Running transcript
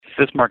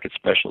this market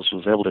specialist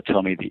was able to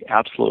tell me the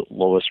absolute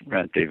lowest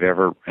rent they've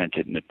ever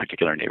rented in a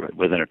particular neighborhood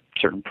within a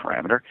certain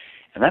parameter.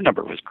 And that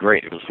number was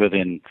great. It was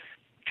within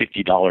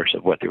 $50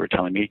 of what they were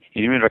telling me.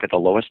 And even if I got the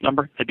lowest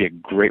number, that'd be a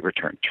great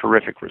return,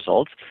 terrific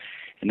results.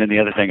 And then the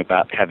other thing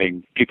about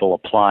having people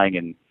applying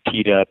and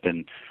teed up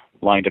and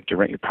lined up to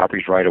rent your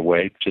properties right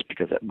away, just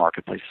because that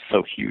marketplace is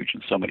so huge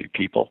and so many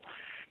people,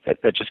 that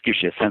just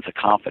gives you a sense of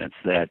confidence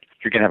that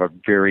you're going to have a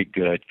very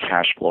good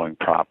cash flowing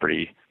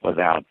property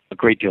without a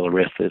great deal of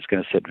risk that it's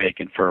going to sit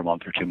vacant for a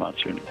month or 2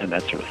 months and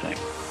that sort of thing.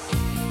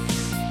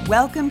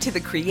 Welcome to the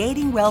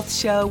Creating Wealth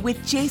Show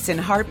with Jason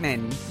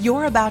Hartman.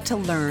 You're about to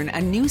learn a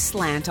new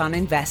slant on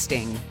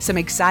investing, some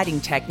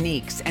exciting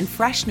techniques, and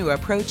fresh new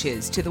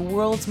approaches to the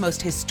world's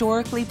most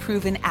historically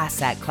proven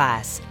asset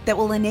class that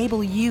will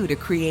enable you to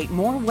create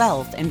more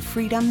wealth and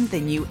freedom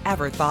than you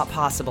ever thought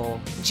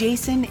possible.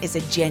 Jason is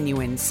a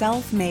genuine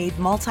self-made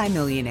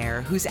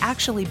multimillionaire who's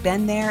actually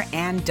been there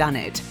and done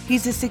it.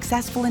 He's a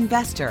successful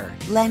investor,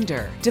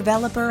 lender,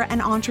 developer,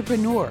 and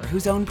entrepreneur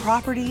who's owned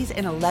properties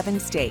in 11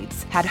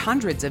 states, had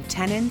hundreds of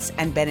tenants,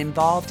 and been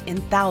involved in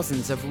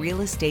thousands of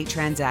real estate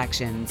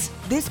transactions.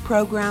 This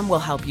program will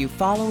help you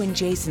follow in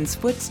Jason's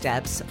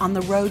footsteps on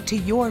the road to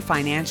your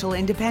financial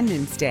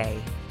independence day.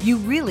 You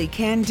really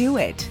can do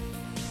it.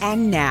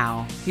 And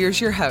now, here's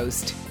your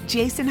host,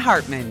 Jason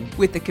Hartman,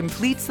 with the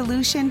complete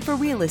solution for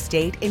real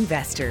estate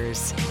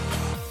investors.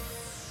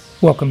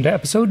 Welcome to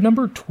episode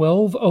number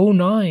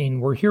 1209.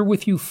 We're here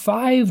with you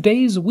 5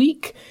 days a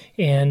week,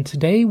 and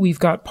today we've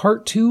got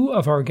part 2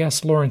 of our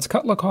guest Laurence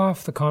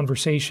Kotlikoff. The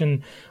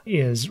conversation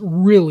is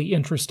really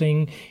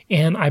interesting,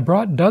 and I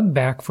brought Doug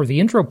back for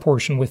the intro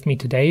portion with me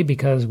today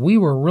because we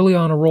were really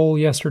on a roll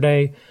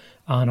yesterday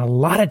on a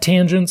lot of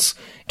tangents,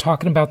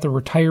 talking about the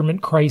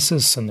retirement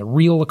crisis and the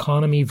real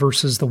economy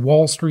versus the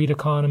Wall Street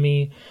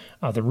economy,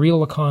 the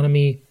real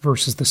economy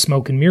versus the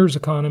smoke and mirrors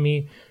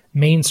economy,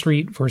 Main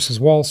Street versus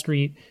Wall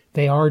Street.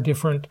 They are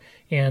different,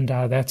 and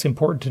that's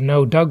important to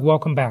know. Doug,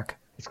 welcome back.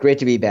 It's great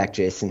to be back,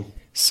 Jason.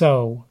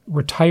 So,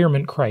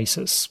 retirement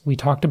crisis. We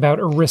talked about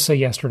ERISA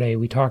yesterday.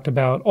 We talked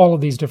about all of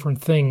these different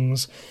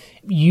things.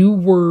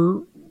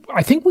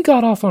 I think we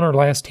got off on our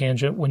last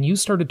tangent when you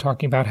started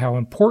talking about how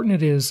important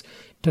it is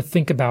to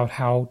think about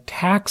how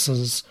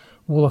taxes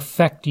will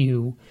affect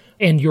you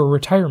and your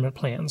retirement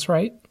plans,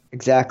 right?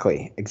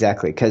 Exactly.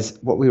 Because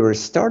what we were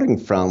starting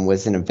from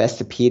was an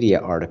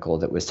Investopedia article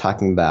that was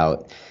talking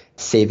about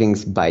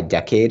savings by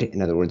decade.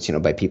 In other words,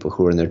 by people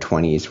who are in their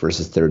 20s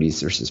versus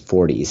 30s versus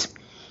 40s.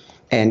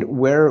 And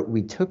where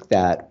we took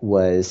that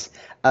was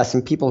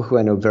some people who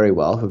I know very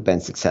well who've been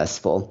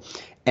successful.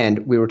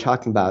 And we were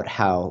talking about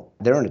how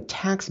they're in a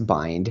tax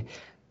bind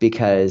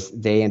because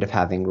they end up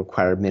having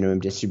required minimum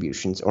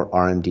distributions or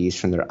RMDs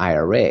from their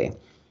IRA.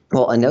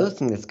 Well, another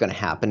thing that's going to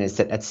happen is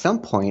that at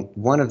some point,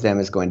 one of them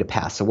is going to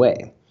pass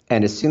away.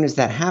 And as soon as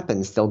that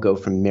happens, they'll go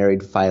from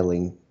married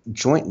filing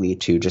jointly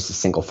to just a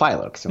single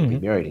filer because they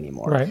won't be married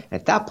anymore. Right.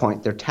 At that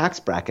point, their tax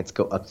brackets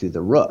go up through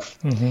the roof.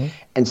 Mm-hmm.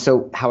 And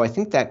so how I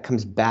think that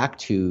comes back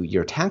to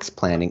your tax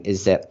planning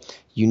is that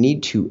you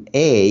need to,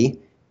 A,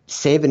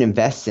 save and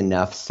invest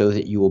enough so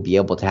that you will be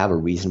able to have a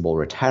reasonable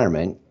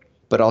retirement,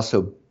 but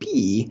also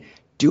B,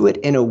 do it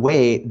in a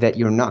way that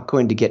you're not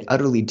going to get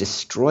utterly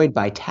destroyed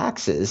by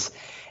taxes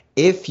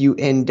if you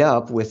end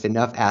up with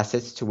enough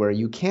assets to where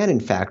you can,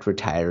 in fact,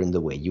 retire in the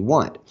way you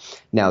want.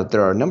 Now,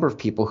 there are a number of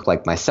people who,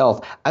 like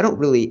myself, I don't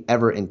really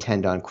ever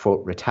intend on,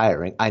 quote,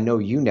 retiring. I know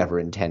you never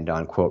intend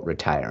on, quote,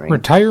 retiring.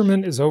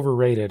 Retirement is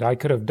overrated. I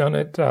could have done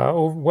it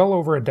well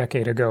over a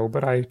decade ago,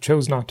 but I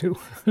chose not to.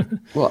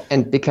 Well,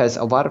 and because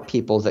a lot of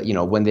people that,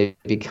 when they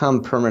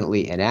become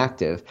permanently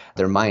inactive,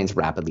 their minds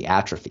rapidly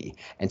atrophy.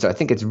 And so I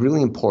think it's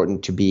really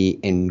important to be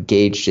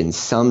engaged in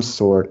some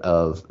sort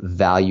of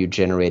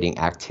value-generating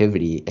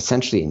activity,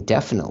 essentially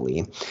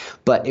indefinitely.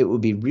 But it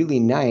would be really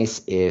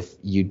nice if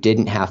you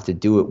didn't have to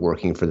do it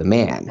working for the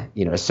man,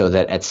 so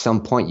that at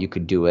some point you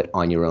could do it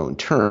on your own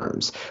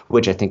terms,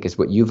 which I think is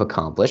what you've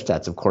accomplished.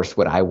 That's, of course,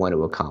 what I want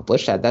to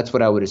accomplish. That's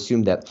what I would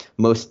assume that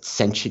most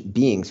sentient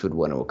beings would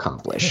want to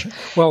accomplish.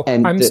 Well,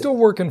 and I'm still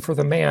working for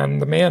the man.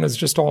 The man is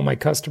just all my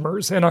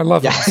customers, and I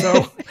love them.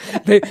 So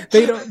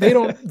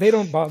they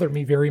don't bother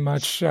me very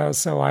much.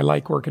 So I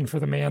like working for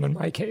the man in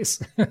my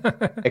case.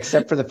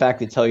 Except for the fact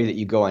they tell you that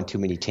you go on too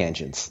many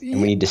tangents, and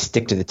we need to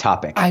stick to the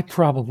topic. I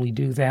probably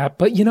do that,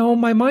 but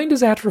my mind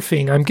is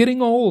atrophying. I'm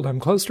getting old. I'm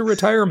close to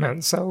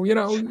retirement. So,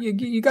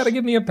 you got to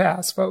give me a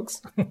pass,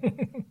 folks.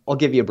 I'll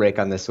give you a break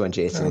on this one,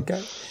 Jason.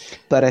 Okay.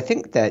 But I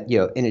think that,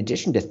 in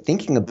addition to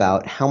thinking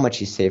about how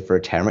much you save for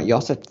retirement, you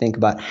also have to think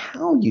about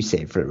how you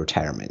save for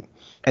retirement.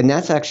 And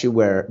that's actually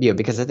where,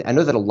 because I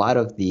know that a lot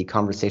of the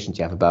conversations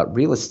you have about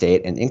real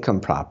estate and income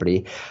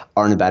property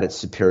aren't about its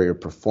superior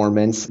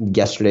performance.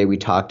 Yesterday, we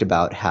talked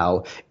about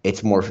how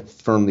it's more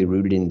firmly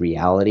rooted in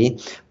reality,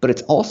 but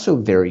it's also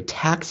very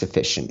tax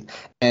efficient.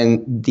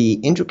 And the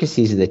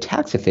intricacies of the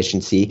tax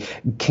efficiency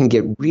can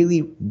get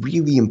really,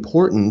 really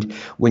important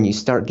when you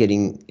start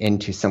getting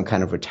into some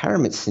kind of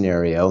retirement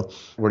scenario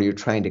where you're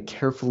trying to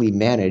carefully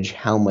manage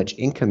how much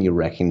income you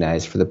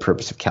recognize for the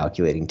purpose of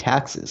calculating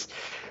taxes.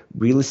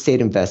 real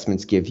estate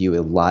investments give you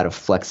a lot of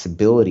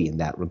flexibility in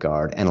that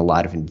regard and a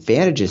lot of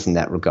advantages in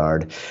that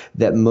regard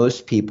that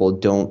most people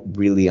don't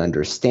really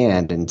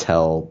understand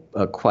until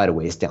quite a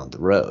ways down the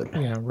road.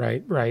 Yeah,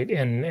 right.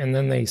 And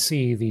then they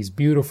see these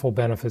beautiful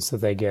benefits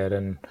that they get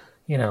and,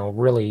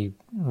 really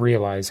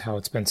realize how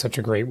it's been such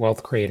a great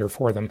wealth creator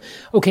for them.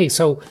 Okay,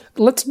 so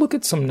let's look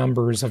at some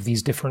numbers of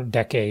these different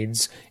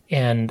decades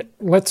and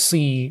let's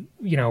see,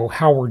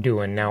 how we're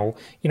doing. Now,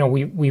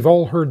 we've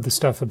all heard the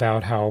stuff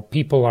about how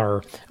people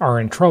are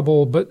in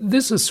trouble, but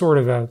this is sort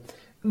of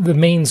the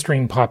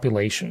mainstream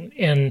population,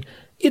 and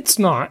it's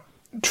not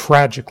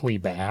tragically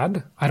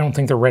bad. I don't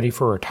think they're ready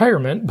for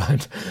retirement,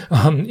 but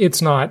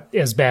it's not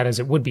as bad as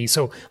it would be.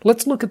 So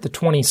let's look at the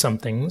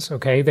 20-somethings,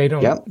 okay? They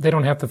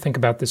don't have to think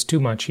about this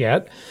too much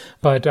yet,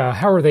 but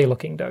how are they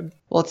looking, Doug?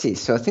 Well, let's see.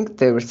 So I think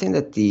they were saying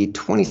that the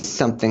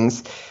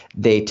 20-somethings,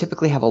 they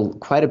typically have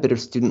quite a bit of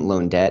student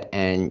loan debt,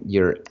 and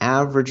your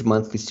average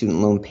monthly student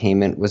loan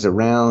payment was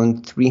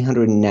around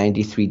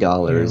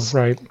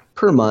 $393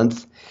 per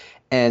month.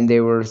 And they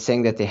were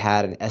saying that they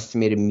had an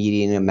estimated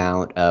median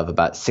amount of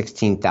about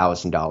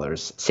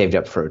 $16,000 saved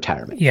up for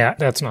retirement. Yeah,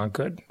 that's not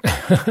good.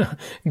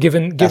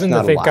 given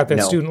that they've got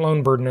that student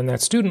loan burden, and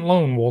that student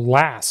loan will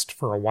last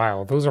for a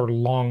while. Those are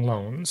long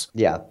loans.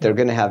 Yeah, they're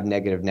going to have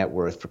negative net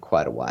worth for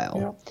quite a while.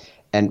 Yeah.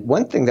 And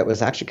one thing that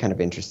was actually kind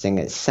of interesting,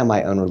 it's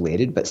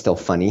semi-unrelated, but still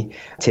funny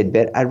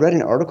tidbit. I read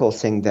an article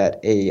saying that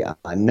a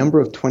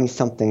number of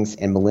 20-somethings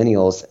and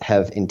millennials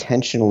have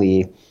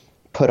intentionally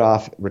put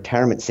off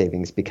retirement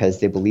savings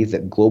because they believe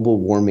that global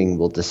warming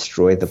will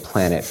destroy the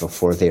planet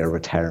before they are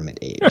retirement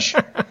age.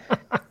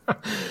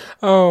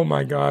 Oh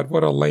my God,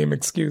 what a lame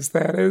excuse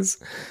that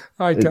is.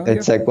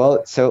 It's like,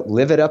 well, so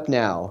live it up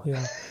now.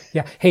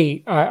 Yeah.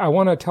 Hey, I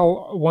want to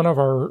tell one of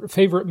our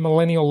favorite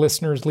millennial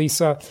listeners,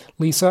 Lisa,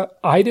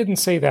 I didn't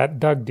say that,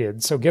 Doug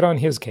did. So get on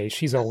his case.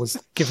 She's always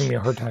giving me a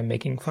hard time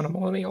making fun of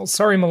millennials.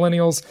 Sorry,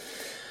 millennials.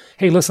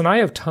 Hey, listen, I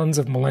have tons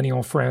of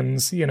millennial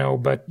friends,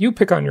 but you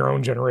pick on your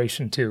own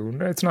generation too.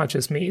 It's not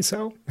just me.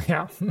 So,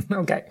 yeah.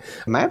 Okay.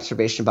 My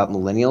observation about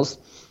millennials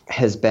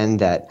has been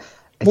that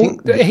I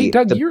think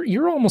Doug,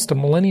 you're almost a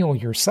millennial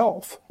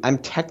yourself. I'm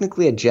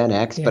technically a Gen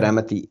X, but I'm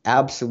at the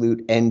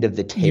absolute end of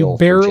the tail. You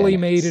barely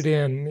made it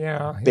in.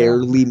 Yeah.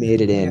 Barely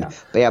made it in. Yeah.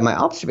 But yeah, my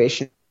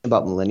observation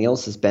about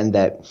millennials has been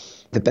that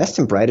the best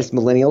and brightest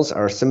millennials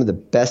are some of the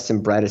best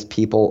and brightest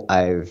people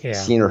I've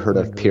seen or heard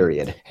of,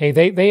 period. Hey,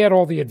 they had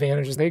all the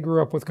advantages. They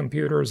grew up with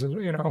computers,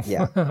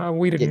 Yeah.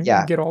 We didn't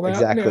get all that.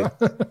 Exactly.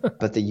 Yeah.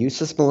 But the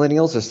useless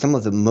millennials are some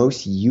of the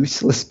most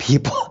useless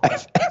people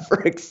I've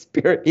ever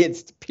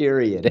experienced,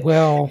 period.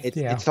 Well,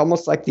 it's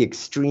almost like the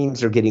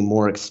extremes are getting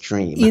more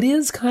extreme. It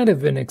is kind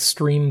of an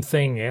extreme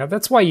thing. Yeah.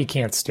 That's why you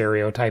can't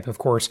stereotype, of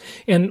course.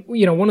 And,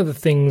 one of the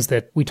things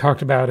that we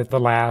talked about at the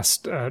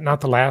last,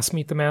 not the last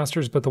Meet the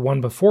Masters, but the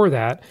one before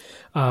that,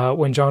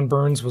 when John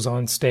Burns was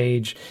on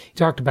stage, he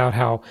talked about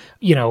how,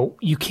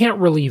 you can't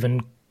really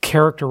even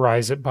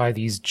characterize it by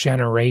these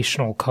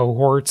generational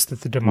cohorts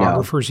that the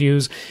demographers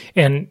use.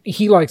 And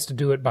he likes to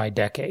do it by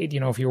decade.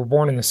 If you were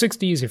born in the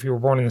 60s, if you were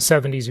born in the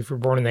 70s, if you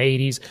were born in the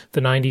 80s,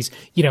 the 90s,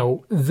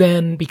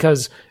 then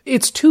because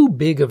it's too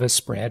big of a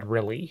spread,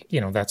 really.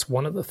 That's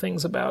one of the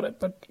things about it.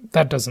 But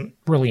that doesn't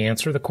really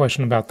answer the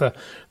question about the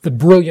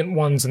brilliant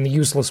ones and the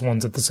useless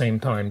ones at the same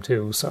time,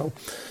 too. So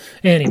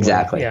anyway.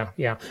 Exactly. Yeah.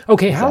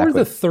 Okay, exactly. How are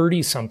the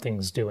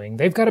 30-somethings doing?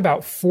 They've got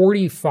about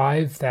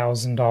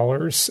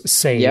 $45,000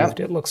 saved,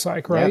 it looks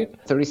like, right? Yeah.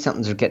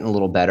 30-somethings are getting a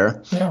little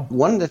better. Yeah.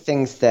 One of the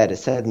things that it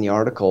said in the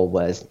article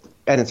was,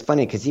 and it's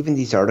funny because even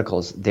these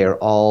articles, they're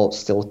all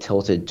still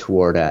tilted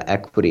toward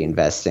equity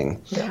investing.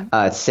 Yeah.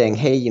 It's saying,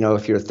 hey,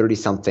 if you're a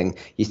 30-something,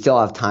 you still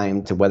have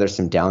time to weather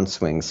some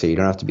downswings, so you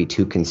don't have to be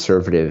too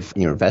conservative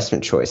in your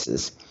investment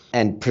choices.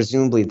 And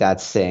presumably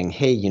that's saying,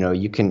 hey,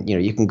 you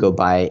can go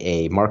buy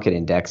a market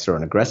index or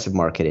an aggressive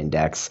market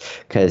index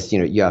because,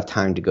 you have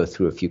time to go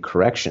through a few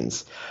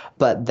corrections.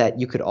 But that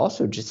you could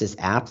also just as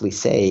aptly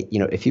say,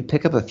 if you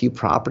pick up a few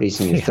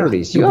properties in your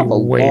 30s, you have a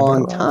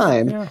long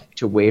time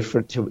to wait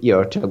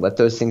to let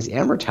those things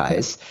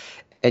amortize.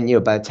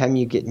 And, by the time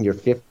you get in your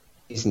 50s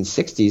and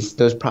 60s,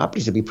 those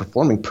properties will be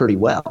performing pretty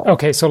well.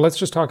 Okay, so let's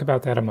just talk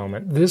about that a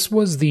moment. This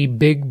was the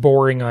big,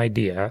 boring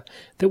idea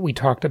that we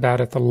talked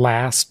about at the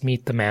last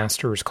Meet the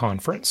Masters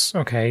conference,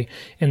 okay?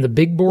 And the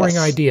big, boring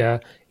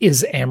idea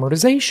is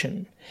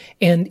amortization.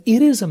 And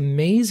it is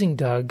amazing,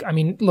 Doug. I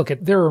mean, look,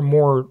 there are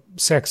more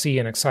sexy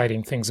and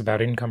exciting things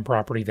about income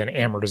property than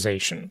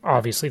amortization.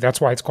 Obviously, that's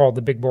why it's called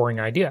the big boring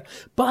idea.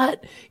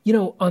 But,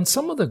 on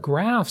some of the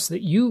graphs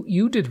that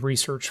you did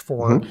research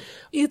for,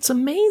 it's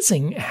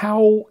amazing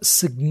how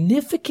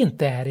significant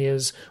that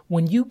is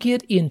when you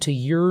get into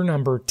year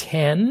number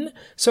 10.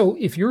 So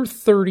if you're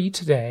 30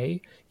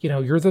 today,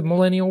 you're the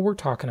millennial we're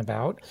talking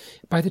about.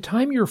 By the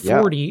time you're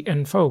 40,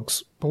 and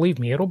folks, believe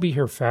me, it'll be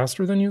here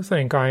faster than you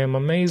think. I am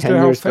amazed at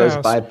how fast. 10 years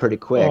goes by pretty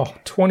quick. Oh,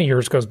 20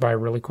 years goes by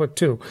really quick,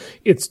 too.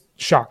 It's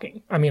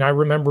shocking. I mean, I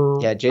remember...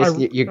 Yeah,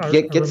 Jason,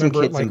 get some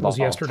kids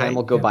involved. Time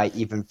will go by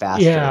even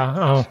faster.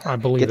 Yeah, I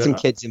believe it. Get some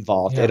kids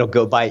involved. It'll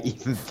go by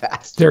even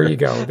faster.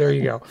 There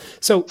you go.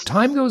 So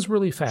time goes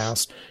really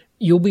fast.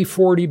 You'll be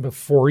 40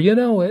 before you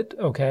know it,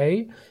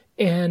 okay?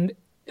 And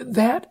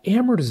that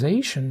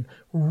amortization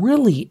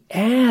really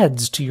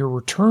adds to your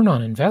return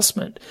on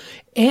investment.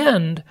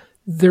 And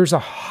there's a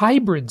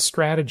hybrid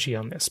strategy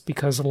on this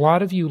because a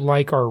lot of you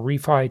like our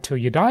refi till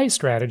you die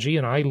strategy,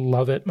 and I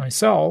love it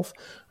myself.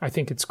 I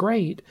think it's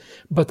great.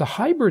 But the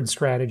hybrid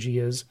strategy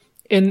is,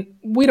 and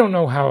we don't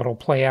know how it'll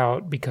play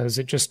out because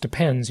it just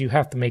depends. You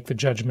have to make the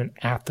judgment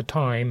at the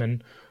time,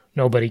 and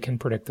nobody can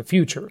predict the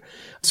future.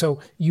 So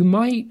you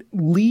might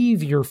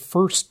leave your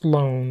first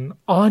loan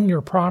on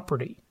your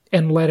property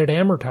and let it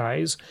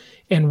amortize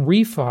and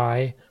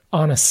refi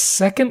on a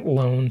second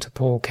loan to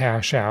pull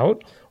cash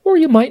out. Or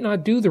you might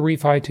not do the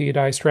refi till you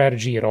die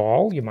strategy at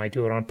all. You might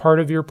do it on part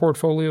of your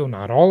portfolio,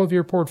 not all of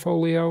your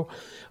portfolio.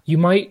 You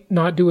might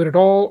not do it at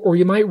all, or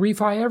you might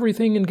refi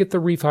everything and get the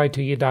refi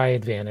till you die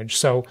advantage.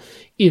 So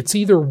it's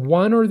either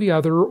one or the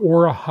other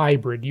or a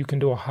hybrid. You can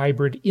do a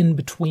hybrid in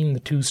between the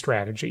two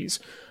strategies,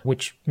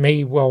 which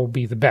may well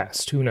be the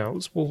best. Who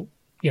knows? Well,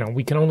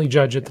 we can only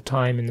judge at the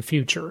time in the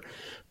future.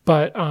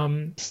 But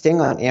staying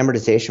on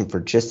amortization for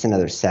just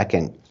another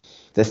second,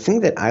 the thing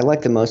that I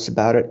like the most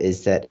about it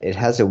is that it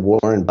has a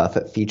Warren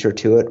Buffett feature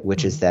to it,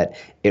 which is that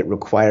it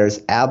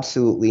requires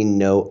absolutely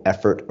no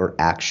effort or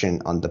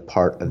action on the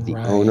part of the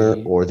owner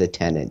or the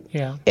tenant.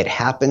 Yeah. It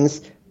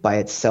happens by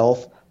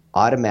itself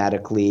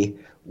automatically,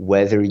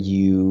 whether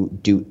you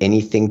do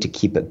anything to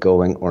keep it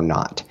going or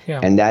not. Yeah.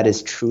 And that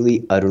is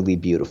truly, utterly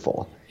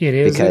beautiful. It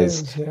is.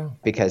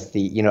 Because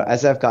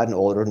as I've gotten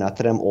older, not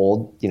that I'm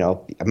old,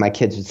 my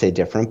kids would say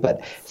different, but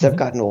as I've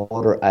gotten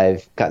older,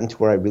 I've gotten to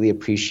where I really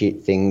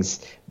appreciate things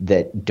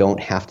that don't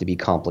have to be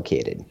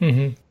complicated.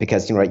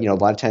 Because, a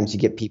lot of times you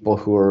get people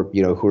who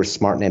are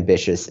smart and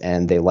ambitious,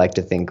 and they like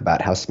to think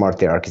about how smart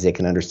they are because they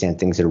can understand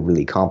things that are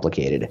really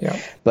complicated.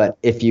 Yeah. But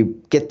if you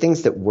get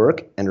things that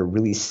work and are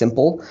really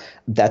simple,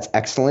 that's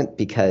excellent,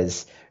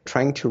 because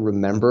trying to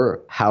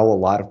remember how a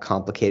lot of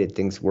complicated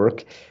things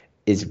work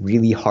is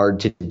really hard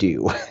to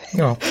do.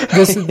 No,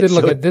 this is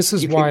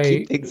why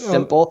keep things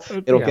simple.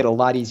 It'll get a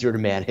lot easier to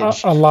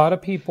manage. A lot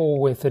of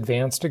people with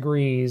advanced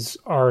degrees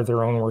are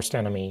their own worst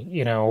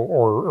enemy,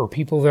 or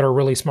people that are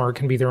really smart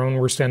can be their own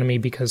worst enemy,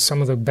 because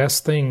some of the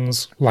best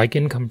things, like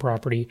income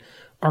property,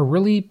 are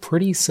really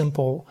pretty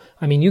simple.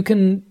 I mean, you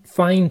can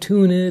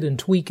fine-tune it and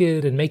tweak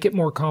it and make it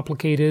more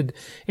complicated.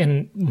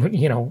 And,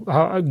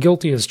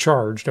 guilty as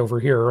charged over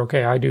here.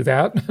 Okay, I do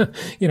that.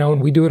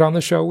 And we do it on the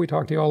show. We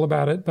talk to you all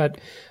about it. But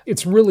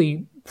it's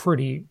really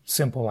pretty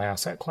simple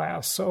asset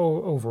class.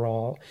 So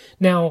overall.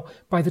 Now,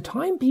 by the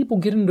time people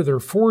get into their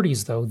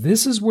 40s, though,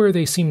 this is where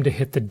they seem to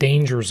hit the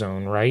danger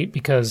zone, right?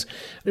 Because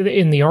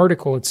in the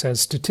article, it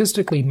says,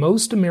 statistically,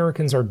 most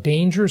Americans are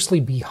dangerously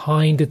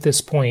behind at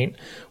this point,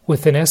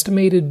 with an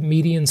estimated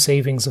median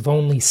savings of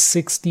only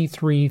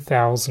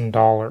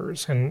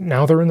 $63,000. And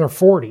now they're in their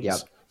 40s. Yep.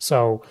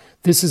 So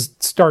this is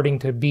starting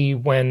to be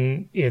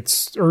when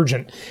it's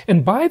urgent.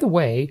 And by the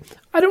way,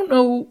 I don't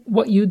know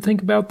what you'd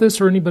think about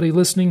this, or anybody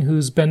listening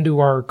who's been to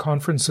our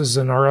conferences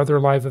and our other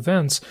live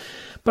events,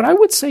 but I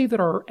would say that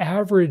our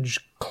average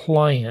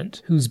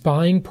client who's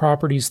buying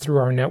properties through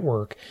our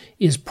network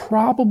is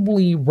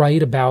probably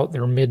right about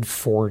their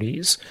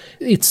mid-40s.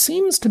 It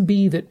seems to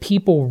be that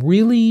people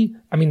really,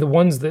 the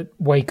ones that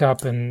wake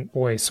up, and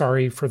boy,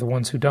 sorry for the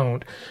ones who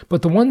don't,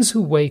 but the ones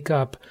who wake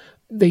up,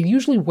 they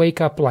usually wake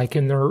up like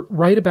in their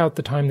right about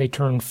the time they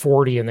turn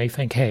 40, and they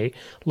think, hey,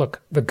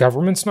 look, the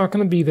government's not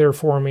going to be there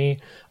for me.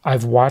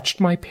 I've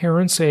watched my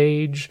parents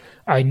age.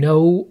 I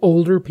know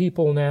older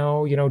people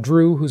now.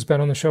 Drew, who's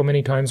been on the show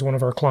many times, one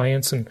of our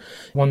clients, and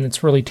one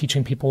that's really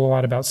teaching people a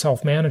lot about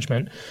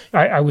self-management.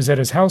 I was at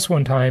his house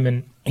one time,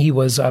 and he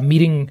was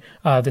meeting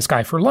this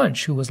guy for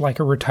lunch who was like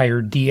a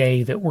retired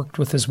DA that worked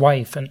with his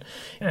wife. And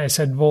I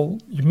said, well,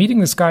 you're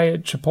meeting this guy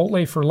at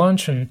Chipotle for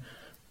lunch, and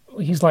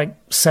he's like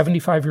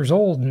 75 years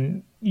old,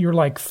 and you're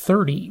like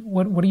 30.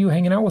 What are you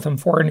hanging out with him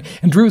for?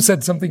 And Drew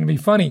said something to me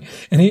funny,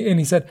 and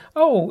he said,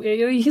 oh,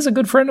 he's a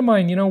good friend of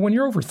mine. When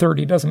you're over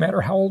 30, it doesn't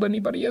matter how old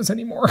anybody is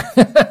anymore.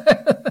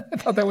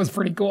 I thought that was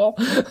pretty cool.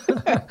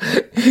 I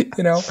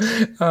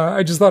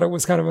just thought it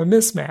was kind of a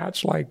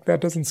mismatch. Like, that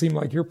doesn't seem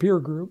like your peer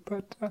group.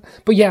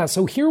 But yeah,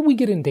 so here we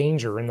get in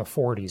danger in the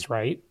 40s,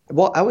 right?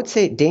 Well, I would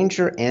say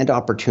danger and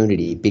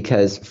opportunity,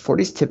 because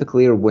 40s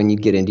typically are when you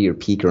get into your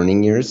peak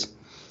earning years.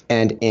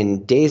 And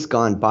in days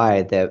gone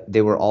by, that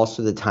they were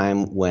also the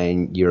time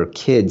when your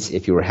kids,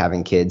 if you were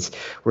having kids,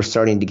 were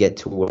starting to get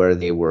to where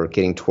they were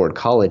getting toward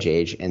college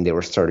age, and they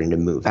were starting to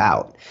move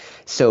out.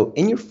 So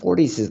in your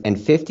 40s and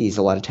 50s,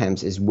 a lot of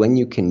times is when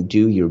you can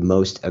do your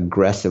most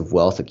aggressive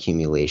wealth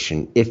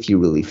accumulation if you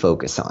really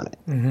focus on it.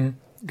 Mm-hmm.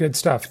 Good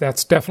stuff.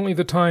 That's definitely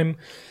the time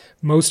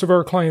Most of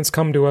our clients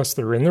come to us,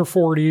 they're in their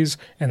 40s,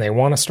 and they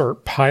want to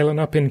start piling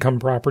up income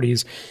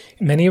properties.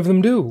 Many of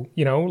them do,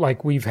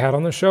 like we've had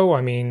on the show.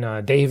 I mean,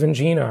 Dave and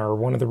Gina are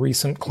one of the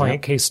recent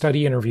client case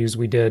study interviews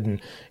we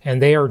did,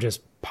 and they are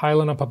just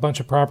piling up a bunch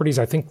of properties.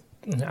 I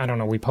don't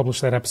know, we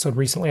published that episode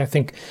recently. I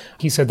think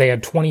he said they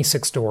had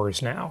 26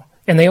 doors now.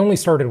 And they only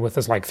started with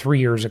us like 3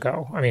 years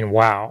ago. I mean,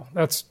 wow,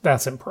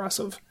 that's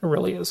impressive. It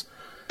really is.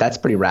 That's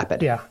pretty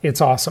rapid. Yeah,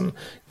 it's awesome.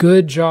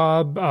 Good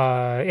job.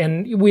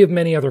 And we have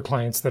many other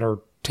clients that are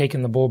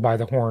taking the bull by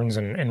the horns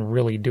and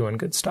really doing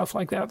good stuff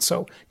like that.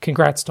 So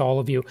congrats to all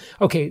of you.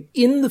 Okay,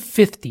 in the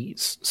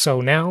 50s.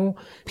 So now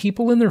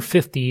people in their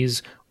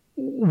 50s,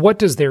 what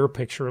does their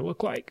picture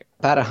look like?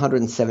 About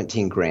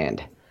 117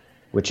 grand,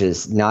 which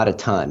is not a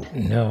ton.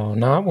 No,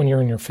 not when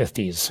you're in your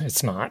 50s.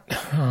 It's not,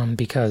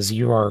 because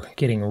you are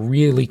getting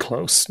really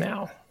close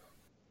now.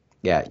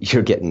 Yeah,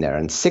 you're getting there.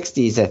 And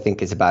 60s, I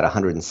think, is about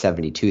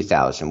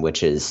 172,000,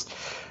 which is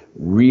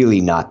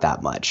really not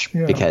that much.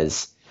 Yeah.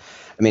 Because,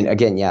 I mean,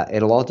 again, yeah,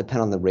 it'll all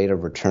depend on the rate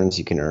of returns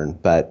you can earn.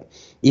 But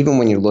even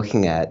when you're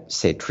looking at,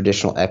 say,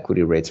 traditional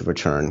equity rates of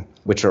return,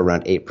 which are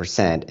around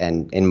 8%,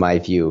 and in my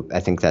view, I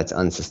think that's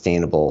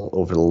unsustainable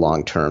over the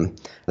long term.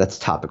 That's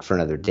a topic for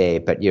another day.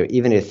 But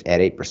even if at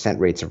 8%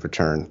 rates of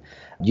return,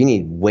 you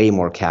need way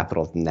more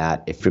capital than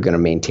that if you're going to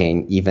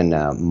maintain even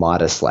a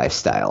modest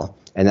lifestyle.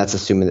 And that's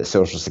assuming that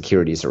Social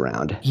Security is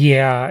around.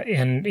 Yeah,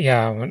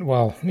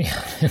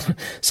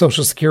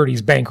 Social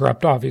Security's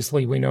bankrupt,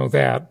 obviously, we know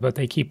that, but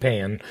they keep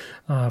paying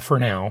for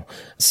now.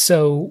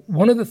 So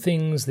one of the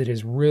things that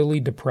is really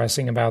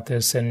depressing about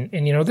this, and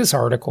this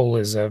article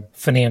is a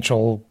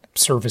financial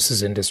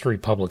services industry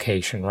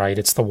publication, right?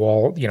 It's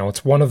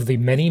it's one of the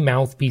many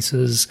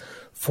mouthpieces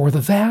for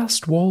the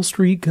vast Wall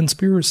Street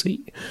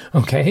conspiracy,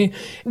 okay?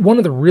 One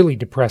of the really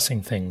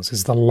depressing things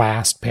is the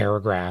last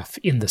paragraph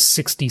in the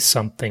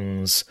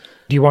 60-somethings.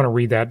 Do you want to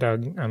read that,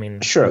 Doug? I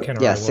mean, sure.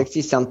 Yeah,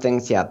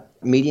 60-somethings, yeah.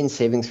 Median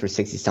savings for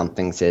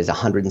 60-somethings is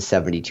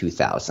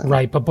 $172,000.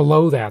 Right, but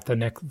below that, the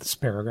next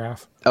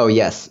paragraph. Oh,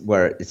 yes,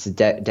 where it's a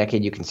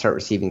decade you can start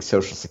receiving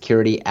Social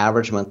Security.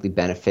 Average monthly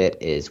benefit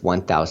is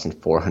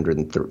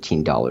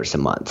 $1,413 a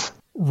month.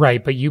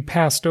 Right, but you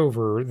passed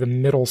over the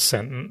middle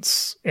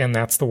sentence, and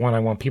that's the one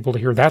I want people to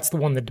hear. That's the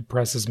one that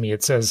depresses me.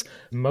 It says,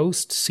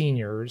 most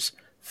seniors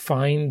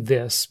find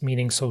this,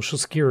 meaning Social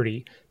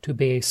Security, to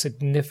be a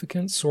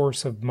significant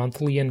source of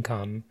monthly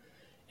income,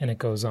 and it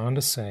goes on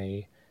to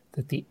say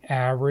that the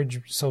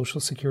average Social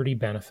Security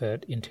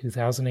benefit in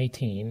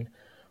 2018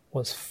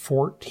 was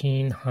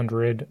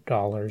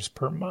 $1,400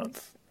 per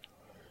month.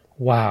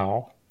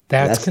 Wow.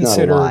 That's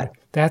considered not a lot.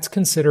 That's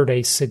considered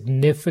a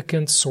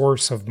significant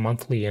source of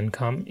monthly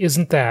income.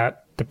 Isn't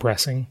that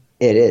depressing?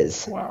 It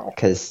is. Wow.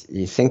 Because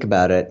you think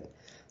about it,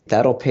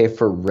 that'll pay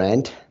for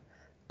rent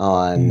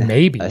on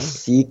maybe a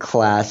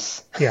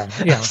C-class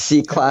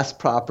C-class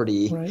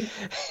property, right.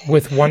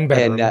 With one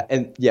bedroom.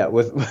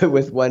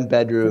 with one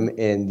bedroom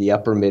in the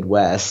upper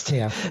Midwest.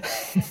 Yeah.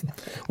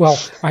 Well,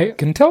 I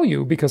can tell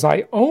you because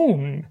I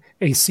own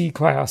a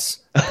C-class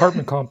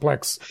apartment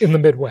complex in the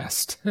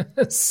Midwest.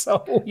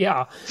 So,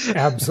 yeah,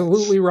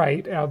 absolutely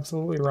right.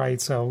 Absolutely right.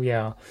 So,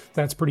 yeah,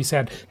 that's pretty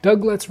sad.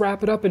 Doug, let's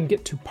wrap it up and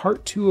get to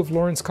part 2 of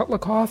Laurence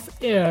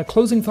Kotlikoff.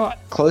 Closing thought.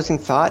 Closing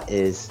thought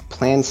is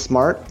plan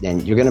smart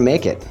and you're going to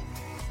make it.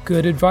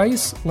 Good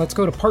advice. Let's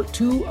go to part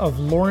 2 of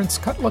Laurence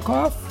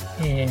Kotlikoff,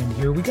 and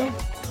here we go.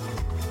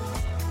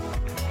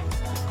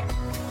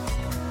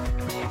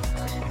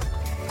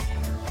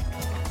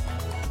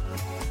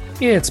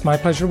 It's my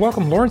pleasure to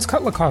welcome Laurence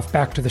Kotlikoff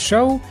back to the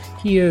show.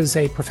 He is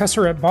a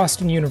professor at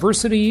Boston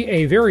University,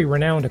 a very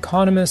renowned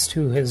economist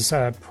who has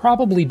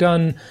probably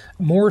done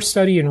more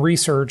study and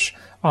research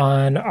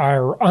on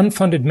our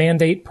unfunded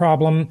mandate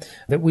problem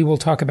that we will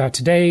talk about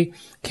today.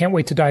 Can't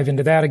wait to dive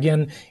into that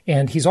again.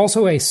 And he's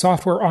also a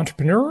software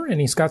entrepreneur, and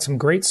he's got some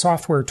great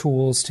software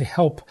tools to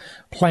help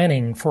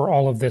planning for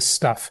all of this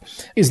stuff.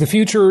 Is the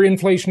future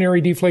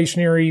inflationary,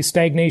 deflationary,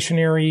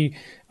 stagnationary?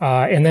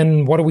 And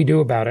then what do we do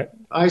about it?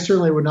 I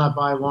certainly would not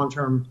buy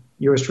long-term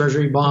U.S.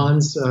 Treasury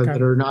bonds that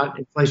are not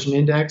inflation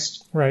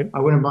indexed. Right.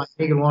 I wouldn't buy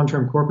any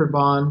long-term corporate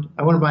bond.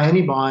 I wouldn't buy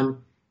any bond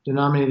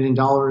denominated in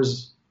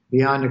dollars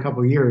beyond a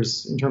couple of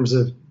years in terms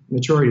of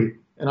maturity.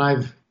 And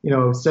I've,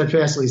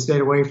 steadfastly stayed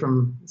away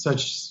from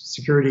such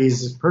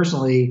securities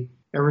personally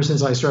ever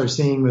since I started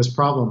seeing this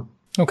problem.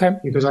 Okay.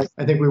 Because I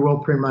think we will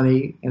print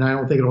money, and I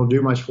don't think it'll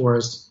do much for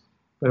us.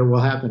 But it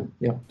will happen,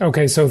 yeah.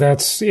 Okay, so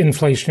that's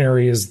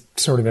inflationary is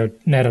sort of a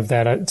net of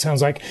that, it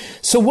sounds like.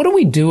 So what do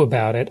we do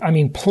about it? I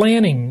mean,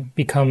 planning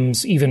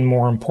becomes even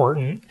more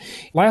important.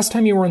 Last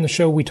time you were on the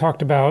show, we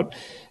talked about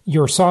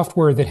your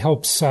software that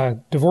helps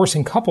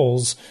divorcing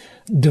couples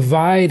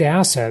divide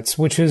assets,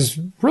 which is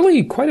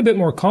really quite a bit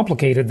more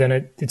complicated than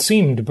it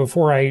seemed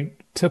before I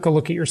took a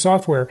look at your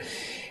software.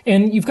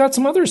 And you've got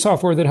some other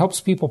software that helps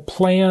people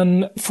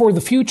plan for the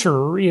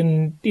future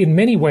in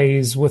many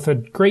ways with a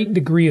great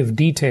degree of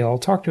detail.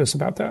 Talk to us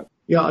about that.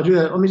 Yeah, I'll do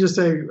that. Let me just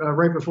say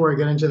right before I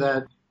get into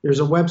that, there's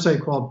a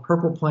website called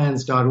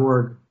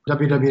purpleplans.org,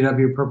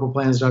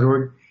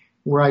 www.purpleplans.org.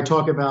 where I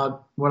talk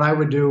about what I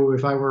would do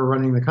if I were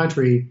running the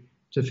country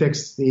to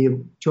fix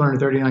the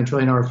 $239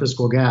 trillion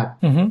fiscal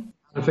gap. Mm-hmm.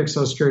 How to fix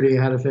Social Security,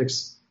 how to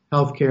fix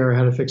healthcare,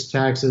 how to fix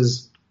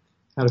taxes,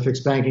 how to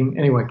fix banking.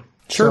 Anyway,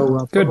 sure.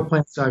 So Good.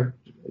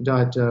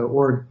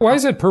 purpleplants.org. Why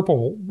is it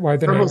purple? Why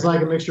the Purple's name?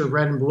 like a mixture of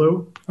red and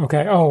blue.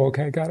 Okay. Oh,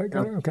 okay. Got it.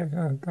 Okay.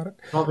 Got it.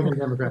 Republican,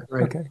 Democrat,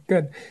 right. Okay,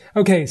 good.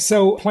 Okay,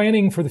 so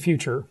planning for the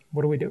future.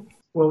 What do we do?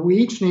 Well, we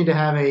each need to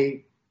have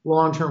a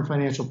long-term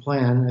financial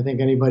plan. I think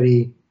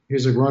anybody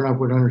who's a grown-up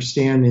would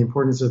understand the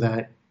importance of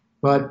that.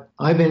 But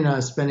I've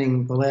been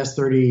spending the last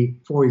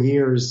 34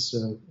 years,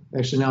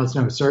 actually now it's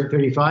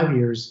 35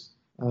 years,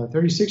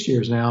 36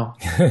 years now.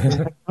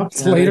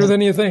 It's later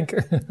than you think.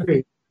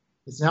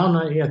 It's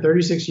now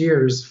 36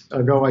 years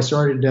ago I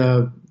started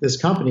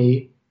this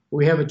company.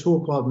 We have a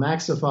tool called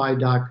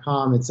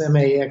Maxify.com. It's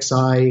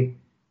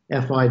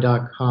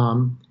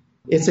Maxify.com.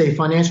 It's a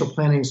financial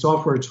planning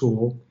software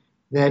tool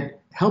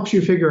that helps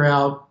you figure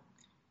out,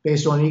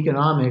 based on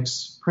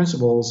economics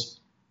principles,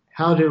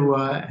 how to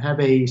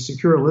have a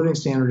secure living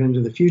standard into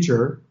the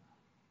future,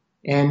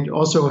 and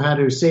also how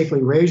to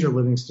safely raise your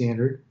living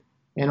standard,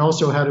 and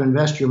also how to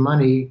invest your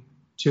money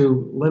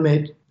to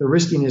limit the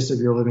riskiness of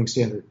your living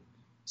standard.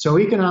 So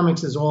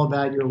economics is all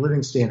about your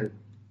living standard,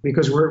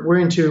 because we're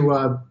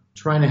into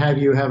trying to have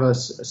you have a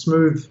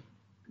smooth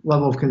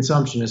level of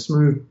consumption, a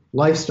smooth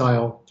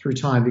lifestyle through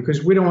time,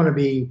 because we don't want to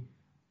be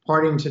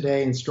partying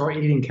today and start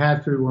eating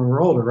cat food when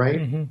we're older, right?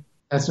 Mm-hmm.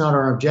 That's not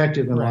our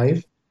objective in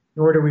life.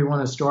 Nor do we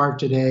want to starve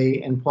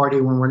today and party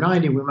when we're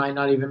 90. We might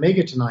not even make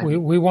it to 90.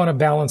 We want to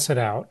balance it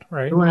out,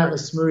 right? We want to have a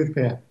smooth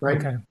path, right?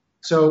 Okay.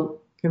 So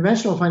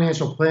conventional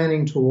financial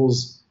planning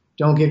tools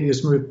don't give you a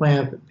smooth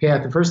path.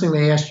 The first thing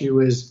they ask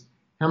you is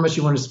how much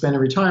you want to spend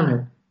in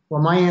retirement.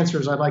 Well, my answer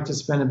is I'd like to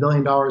spend $1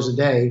 billion a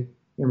day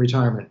in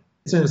retirement.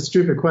 It's a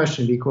stupid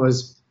question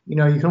because, you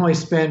can only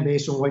spend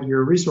based on what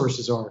your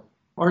resources are.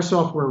 Our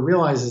software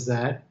realizes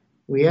that.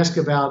 We ask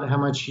about how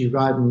much you've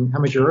got and how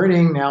much you're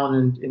earning now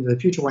and into the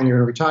future when you're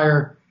going to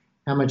retire,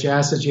 how much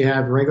assets you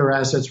have, regular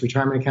assets,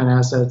 retirement account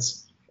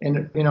assets,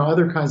 and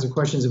other kinds of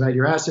questions about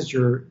your assets,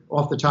 your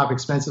off-the-top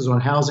expenses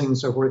on housing and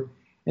so forth.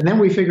 And then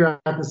we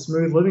figure out the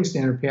smooth living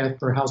standard path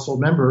for a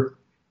household member.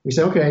 We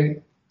say,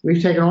 okay,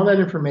 we've taken all that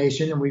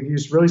information and we've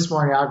used really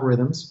smart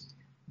algorithms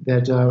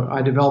that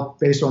I developed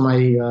based on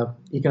my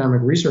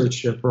economic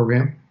research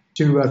program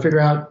to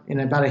figure out in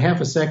about a half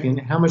a second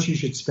how much you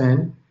should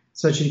spend,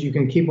 such that you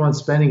can keep on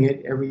spending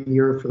it every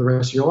year for the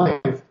rest of your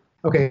life.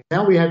 Okay,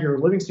 now we have your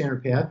living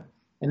standard path,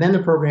 and then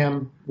the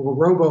program will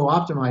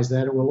robo-optimize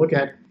that. It will look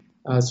at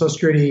Social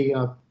Security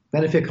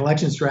benefit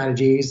collection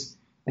strategies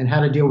and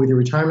how to deal with your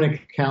retirement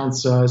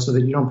accounts so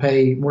that you don't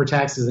pay more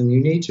taxes than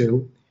you need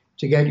to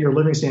get your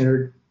living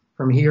standard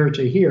from here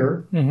to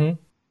here.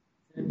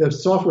 Mm-hmm. The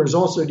software is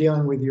also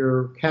dealing with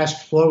your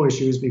cash flow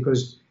issues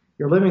because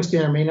your living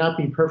standard may not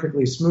be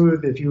perfectly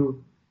smooth if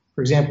you,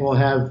 for example,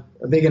 have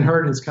a big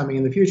inheritance coming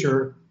in the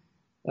future.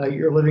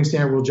 Your living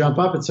standard will jump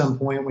up at some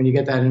point when you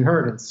get that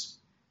inheritance.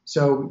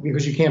 So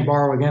because you can't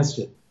borrow against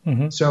it.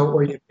 Mm-hmm. So,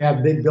 or you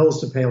have big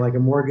bills to pay like a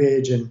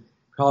mortgage and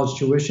college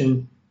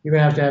tuition, you're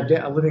going to have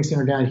a living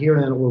standard down here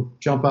and then it will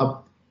jump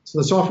up. So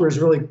the software is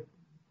really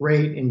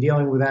great in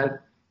dealing with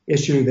that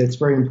issue that's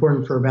very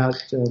important for about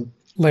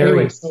Larry,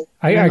 anyway, so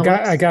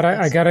I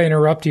gotta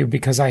interrupt you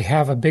because I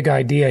have a big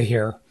idea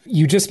here.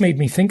 You just made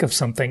me think of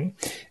something.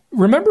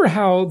 Remember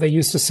how they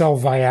used to sell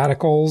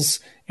viaticals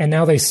and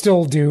now they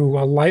still do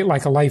a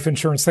life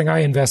insurance thing? I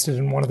invested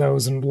in one of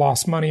those and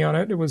lost money on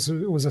it. It was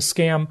a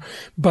scam.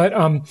 But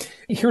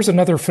here's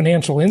another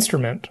financial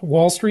instrument.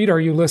 Wall Street, are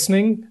you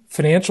listening?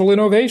 Financial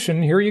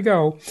innovation. Here you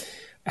go.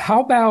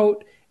 How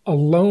about a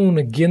loan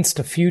against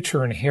a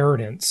future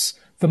inheritance?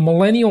 The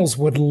millennials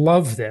would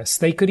love this.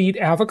 They could eat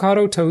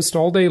avocado toast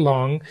all day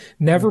long,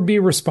 never be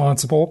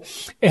responsible,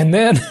 and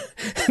then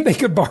they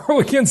could borrow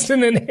against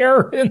an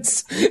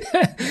inheritance.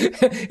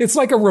 It's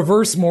like a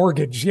reverse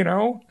mortgage,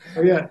 Oh,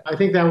 yeah, I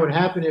think that would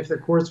happen if the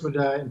courts would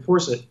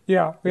enforce it.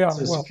 Yeah.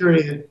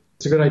 Security,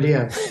 it's a good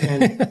idea.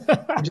 And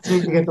you just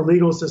need to get the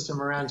legal system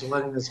around to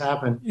letting this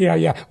happen.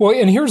 Yeah. Well,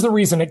 and here's the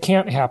reason it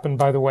can't happen,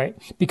 by the way,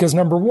 because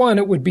number one,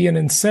 it would be an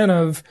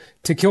incentive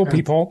to kill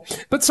people,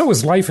 but so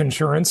is life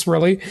insurance,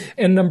 really.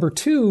 And number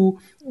two,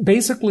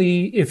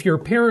 basically, if your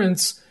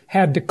parents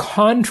had to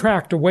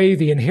contract away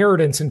the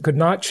inheritance and could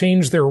not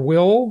change their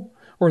will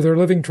or their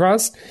living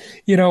trust,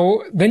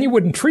 then you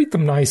wouldn't treat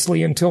them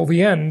nicely until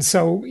the end.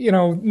 So,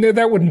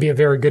 that wouldn't be a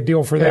very good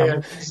deal for them. Yeah.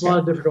 There's a lot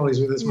of difficulties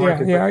with this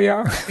market.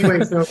 Yeah.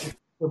 Anyway, so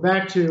we're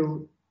back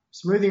to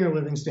smoothing your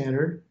living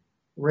standard,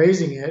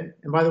 raising it.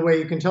 And by the way,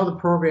 you can tell the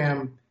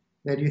program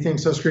that you think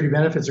Social Security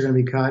benefits are going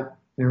to be cut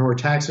or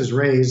taxes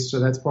raised. So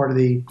that's part of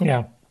the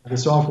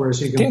software.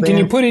 So you can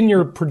you put in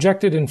your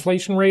projected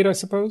inflation rate, I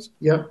suppose?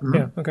 Yep. Mm-hmm.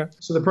 Yeah. Okay.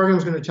 So the program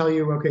is going to tell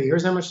you, okay,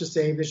 here's how much to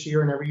save this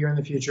year and every year in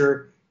the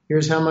future.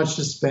 Here's how much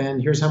to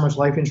spend. Here's how much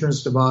life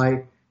insurance to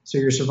buy. So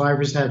your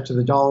survivors have to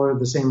the dollar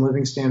the same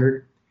living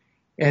standard.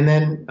 And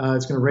then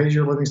it's going to raise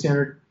your living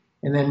standard.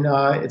 And then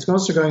it's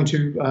also going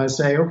to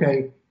say,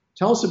 okay,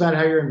 tell us about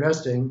how you're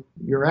investing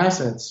your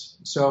assets.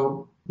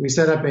 So we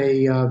set up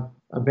a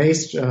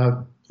based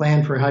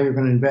plan for how you're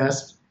going to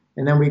invest,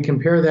 and then we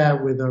compare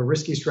that with a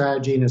risky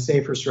strategy and a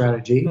safer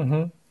strategy.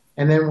 Mm-hmm.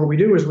 And then what we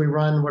do is we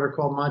run what are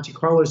called Monte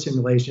Carlo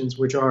simulations,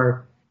 which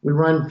are, we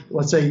run,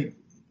 let's say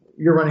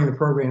you're running the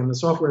program, the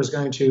software is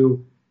going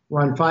to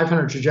run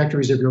 500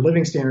 trajectories of your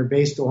living standard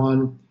based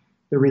on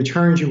the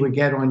returns you would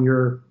get on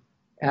your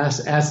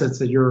assets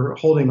that you're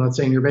holding, let's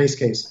say in your base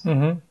case.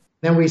 Mm-hmm.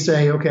 Then we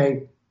say,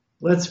 okay,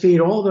 let's feed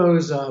all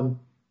those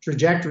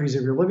trajectories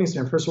of your living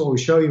standard. First of all, we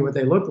show you what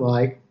they look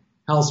like,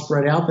 how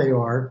spread out they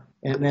are.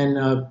 And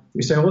then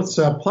we say, let's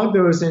plug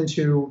those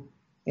into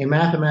a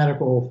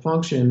mathematical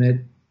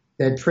function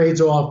that trades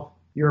off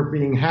you're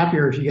being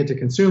happier if you get to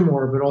consume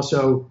more, but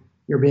also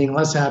you're being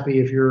less happy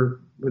if you're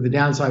with the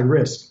downside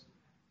risk.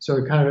 So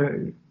it kind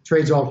of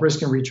trades off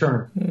risk and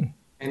return.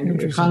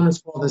 And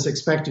economists call this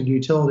expected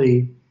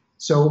utility.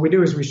 So what we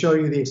do is we show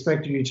you the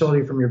expected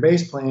utility from your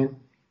base plan,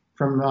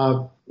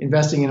 from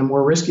investing in a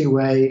more risky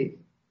way,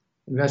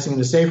 investing in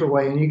a safer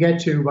way. And you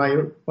get to,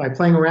 by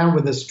playing around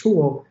with this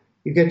tool,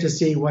 you get to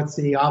see what's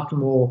the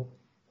optimal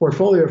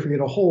portfolio for you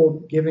to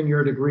hold given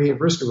your degree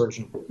of risk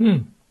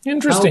aversion.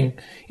 Interesting.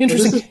 So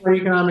this is what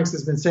economics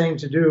has been saying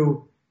to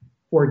do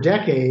for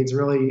decades,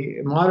 really.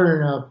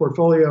 Modern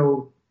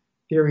portfolio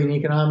theory in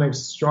economics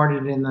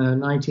started in the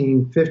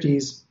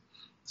 1950s.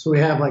 So we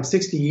have like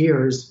 60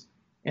 years.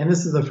 And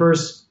this is the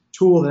first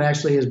tool that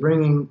actually is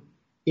bringing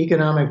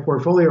economic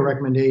portfolio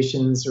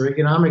recommendations or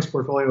economics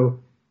portfolio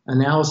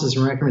analysis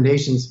and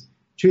recommendations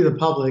to the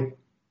public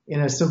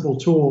in a simple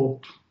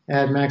tool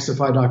at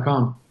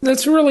Maxify.com.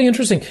 That's really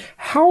interesting.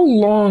 How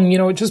long,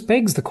 it just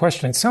begs the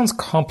question. It sounds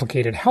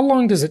complicated. How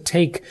long does it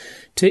take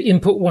to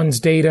input one's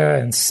data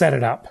and set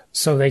it up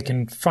so they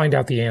can find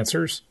out the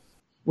answers?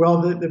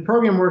 Well, the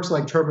program works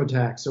like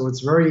TurboTax, so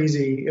it's a very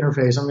easy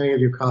interface. I'm going to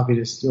give you a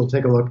copy. You'll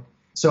take a look.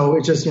 So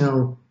it's just,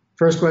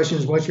 first question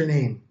is, what's your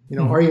name?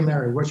 Are you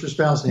married? What's your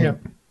spouse name? Yeah.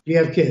 Do you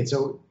have kids?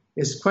 So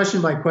it's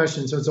question by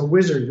question. So it's a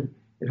wizard.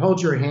 It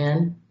holds your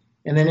hand.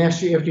 And then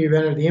after you've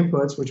entered the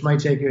inputs, which might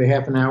take you a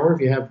half an hour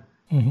if you have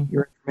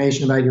your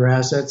information about your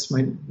assets,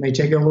 may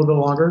take you a little bit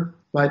longer.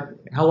 But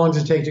how long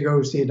does it take to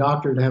go see a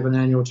doctor to have an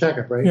annual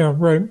checkup, right? Yeah,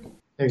 right. It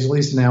takes at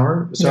least an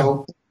hour.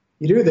 So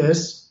you do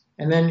this,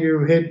 and then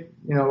you hit,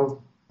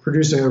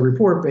 produce a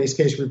report, base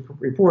case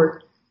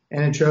report,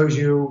 and it shows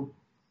you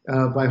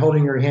by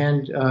holding your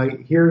hand,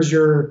 here's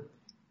your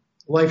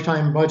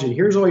lifetime budget.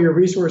 Here's all your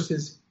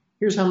resources.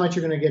 Here's how much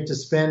you're going to get to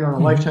spend on a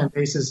lifetime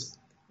basis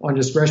on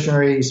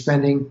discretionary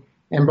spending.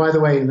 And by the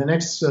way, the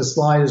next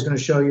slide is going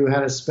to show you how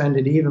to spend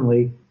it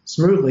evenly,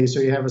 smoothly, so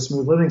you have a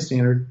smooth living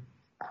standard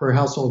per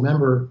household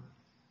member.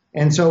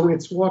 And so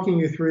it's walking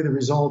you through the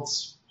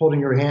results, holding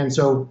your hand.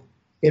 So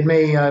it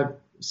may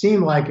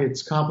seem like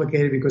it's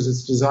complicated because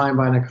it's designed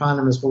by an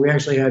economist, but we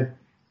actually had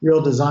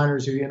real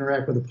designers who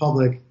interact with the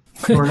public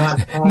who are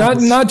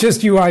not not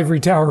just you ivory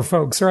tower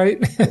folks, right?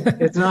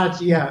 It's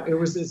not,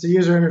 it's a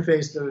user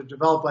interface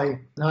developed by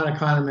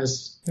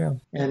non-economists. Yeah.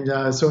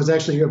 And so it's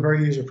actually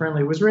very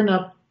user-friendly. It was written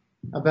up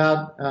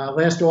about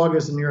last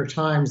August in the New York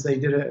Times. They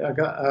did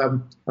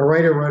a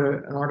writer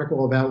wrote an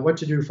article about what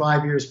to do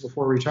 5 years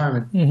before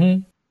retirement.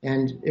 Mm-hmm.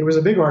 And it was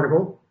a big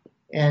article.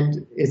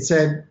 And it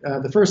said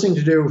the first thing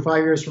to do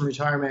 5 years from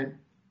retirement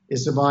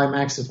is to buy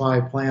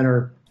Maxify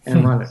Planner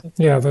and run it.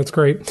 Yeah, that's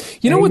great.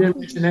 You know what? Didn't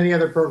mention any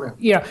other program.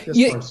 Yeah.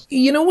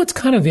 You know what's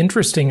kind of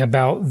interesting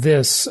about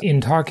this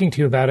in talking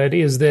to you about it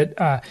is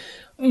that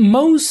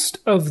most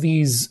of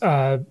these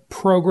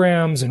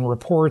programs and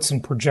reports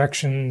and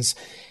projections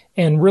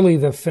and really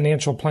the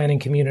financial planning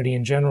community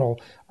in general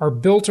are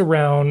built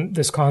around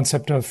this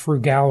concept of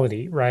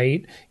frugality,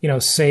 right?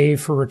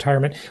 Save for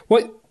retirement.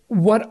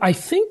 What I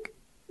think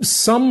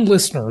some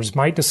listeners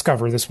might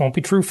discover, this won't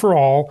be true for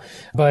all,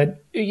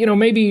 but,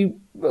 maybe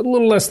a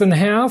little less than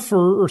half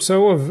or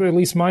so of at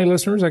least my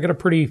listeners, I got a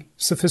pretty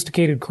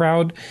sophisticated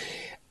crowd.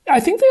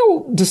 I think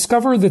they'll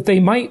discover that they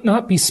might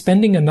not be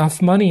spending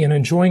enough money and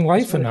enjoying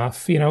life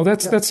enough.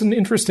 That's an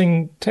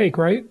interesting take,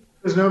 right?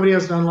 Because nobody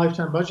has done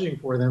lifetime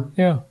budgeting for them.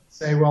 Yeah.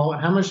 Say, well,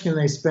 how much can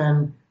they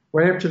spend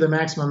right up to the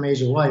maximum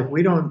age of life?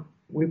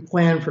 We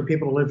plan for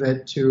people to live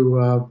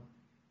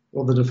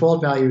the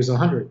default value is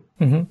 100.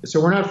 Mm-hmm.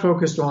 So we're not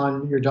focused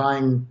on you're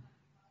dying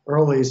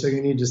early, so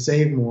you need to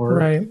save more.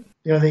 Right.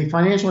 The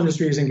financial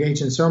industry is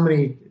engaged in so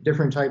many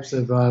different types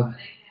of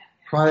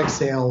product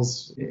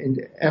sales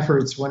and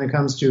efforts when it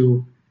comes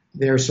to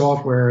their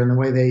software and the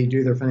way they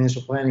do their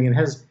financial planning.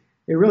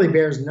 It really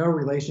bears no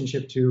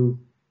relationship to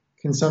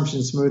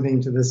consumption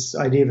smoothing, to this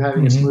idea of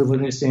having a smooth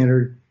living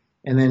standard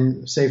and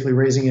then safely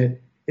raising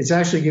it. It's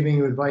actually giving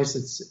you advice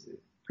that's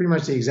pretty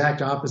much the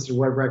exact opposite of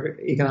what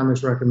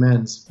economics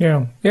recommends.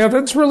 Yeah,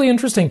 that's really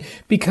interesting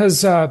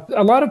because a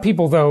lot of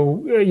people,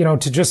 though,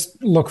 to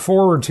just look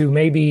forward to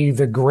maybe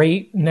the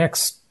great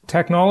next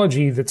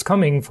technology that's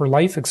coming for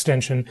life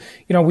extension,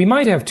 we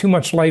might have too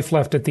much life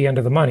left at the end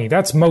of the money.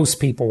 That's most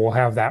people will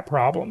have that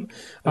problem.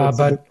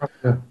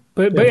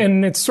 But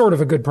and it's sort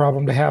of a good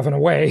problem to have in a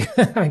way,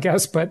 I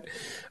guess. But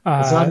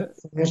It's not a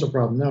financial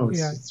problem. No,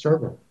 it's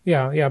terrible.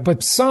 Yeah.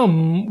 But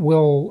some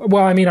will,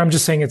 well, I mean, I'm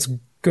just saying it's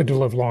good to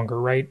live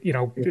longer, right?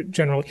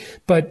 Generally.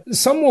 But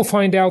some will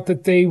find out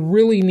that they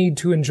really need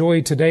to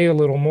enjoy today a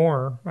little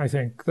more, I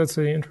think. That's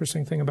the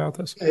interesting thing about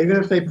this. Even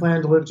if they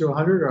plan to live to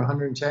 100 or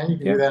 110, you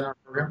can do that in our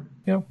program.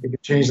 Yeah. You can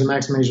change the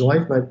maximum age of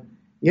life. But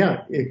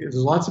there's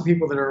lots of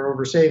people that are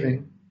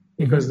oversaving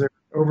because they're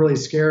overly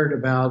scared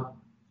about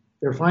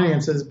their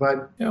finances.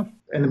 But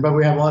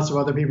we have lots of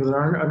other people that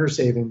are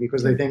undersaving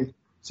because they think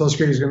Social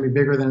Security is going to be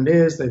bigger than it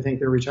is. They think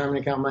their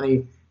retirement account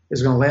money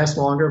is going to last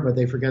longer, but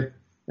they forget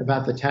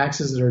about the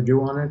taxes that are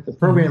due on it. The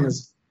program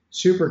is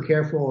super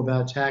careful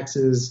about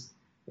taxes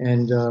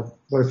and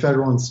both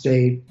federal and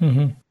state.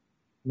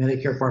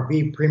 Medicare Part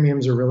B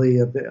premiums are really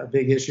a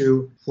big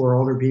issue for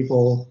older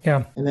people.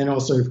 Yeah. And then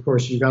also, of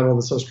course, you've got all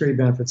the Social Security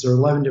benefits. There are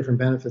 11 different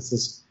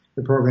benefits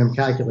the program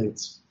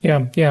calculates.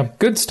 Yeah.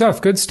 Good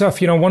stuff.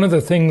 One of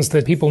the things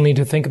that people need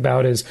to think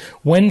about is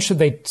when should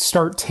they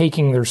start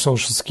taking their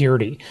Social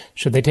Security?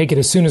 Should they take it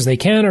as soon as they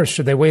can, or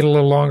should they wait a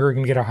little longer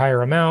and get a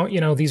higher amount?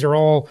 These are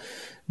all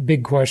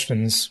big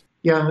questions.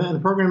 Yeah, and the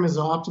program is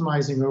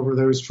optimizing over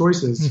those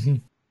choices.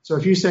 So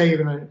if you say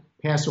you're going to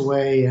pass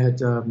away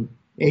at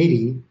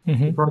 80,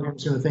 the program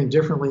is going to think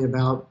differently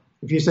about,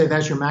 if you say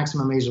that's your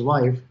maximum age of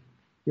life,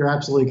 you're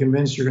absolutely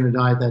convinced you're going to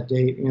die at that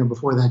date,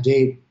 before that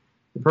date.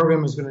 The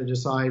program is going to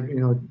decide,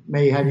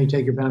 may have you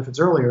take your benefits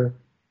earlier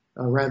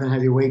rather than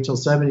have you wait till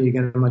 70 to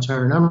get a much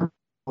higher number.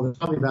 Well, there's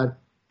probably about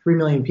 3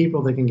 million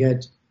people that can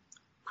get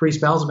free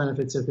spousal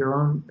benefits if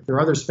their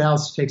other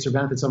spouse takes their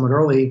benefits somewhat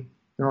early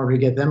in order to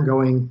get them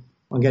going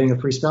on getting a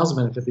free spousal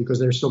benefit because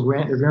they're still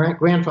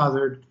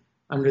grandfathered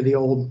under the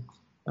old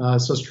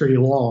Social Security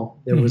law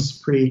that was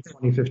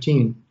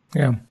pre-2015.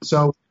 Yeah.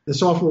 So the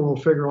software will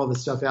figure all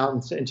this stuff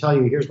out and tell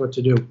you, here's what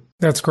to do.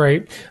 That's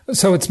great.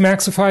 So it's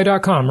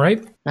Maxify.com,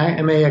 right?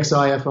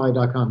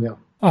 Maxify.com, yeah.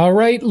 All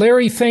right,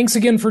 Larry, thanks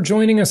again for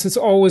joining us. It's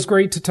always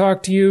great to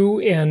talk to you,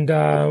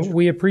 and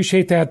we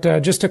appreciate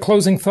that. Just a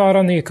closing thought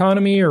on the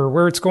economy or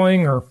where it's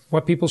going or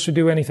what people should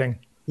do, anything.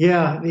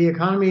 Yeah, the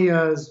economy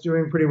is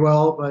doing pretty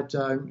well, but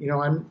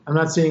I'm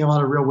not seeing a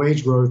lot of real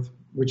wage growth,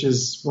 which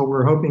is what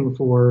we're hoping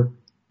for,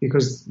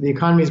 because the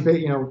economy is,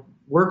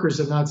 workers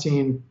have not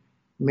seen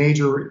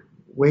major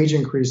wage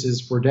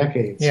increases for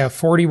decades. Yeah,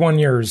 41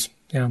 years.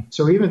 Yeah.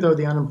 So even though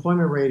the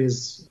unemployment rate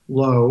is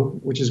low,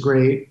 which is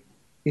great,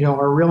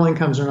 our real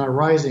incomes are not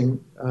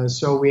rising.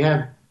 So we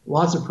have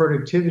lots of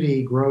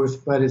productivity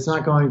growth, but it's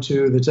not going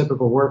to the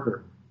typical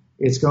worker.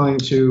 It's going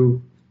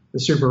to the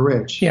super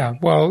rich. Yeah,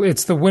 well,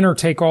 it's the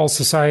winner-take-all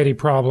society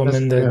problem,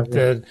 and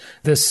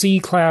the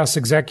C-class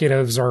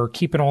executives are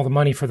keeping all the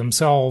money for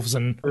themselves.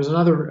 And there's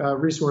another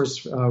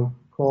resource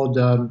called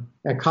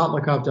at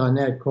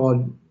Kotlikoff.net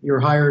called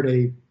 "You're Hired: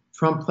 A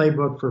Trump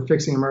Playbook for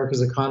Fixing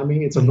America's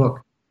Economy." It's a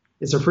book.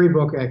 It's a free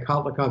book at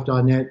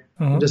Kotlikoff.net.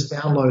 Just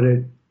download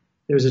it.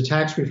 There's a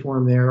tax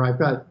reform there. I've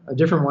got a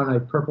different one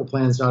at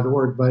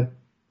purpleplans.org, but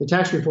the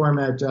tax reform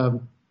at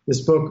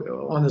this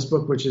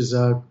book, which is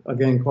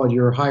again called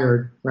 "You're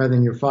Hired" rather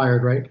than "You're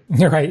Fired," right?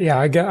 Right. Yeah,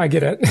 I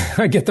get it.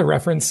 I get the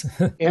reference.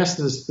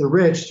 Asks the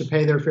rich to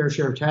pay their fair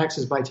share of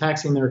taxes by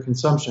taxing their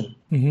consumption.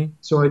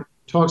 So it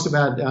talks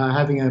about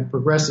having a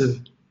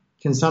progressive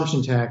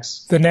consumption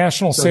tax. The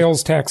national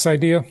sales tax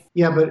idea.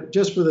 Yeah, but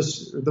just for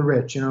the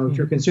rich. If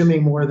you're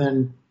consuming more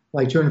than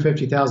like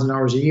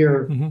 $250,000 a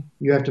year,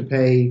 you have to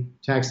pay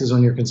taxes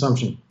on your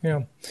consumption.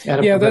 Yeah,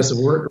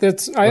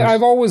 that's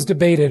I've always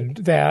debated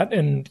that,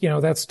 and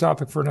that's a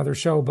topic for another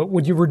show. But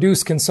would you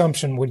reduce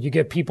consumption? Would you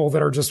get people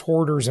that are just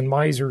hoarders and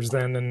misers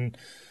then? And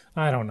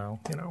I don't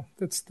know.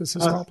 This is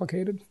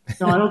complicated.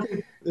 No, I don't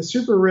think the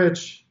super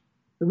rich.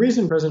 The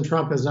reason President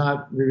Trump has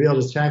not revealed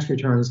his tax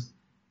returns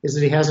is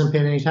that he hasn't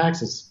paid any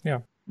taxes. Yeah,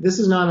 this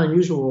is not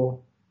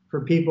unusual for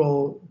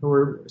people who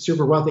are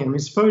super wealthy. I mean,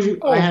 suppose you...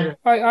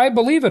 I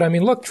believe it. I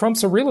mean, look,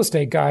 Trump's a real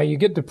estate guy. You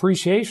get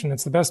depreciation.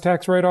 It's the best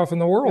tax write-off in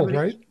the world,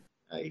 right?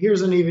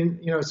 Here's an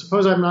even...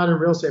 suppose I'm not in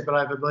real estate, but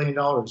I have $1 billion.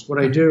 What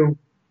I do,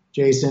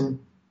 Jason,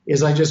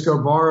 is I just go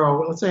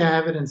borrow... Let's say I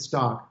have it in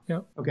stock.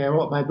 Yeah. Okay,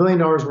 well, my $1 billion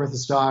worth of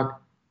stock,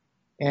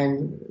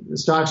 and the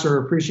stocks are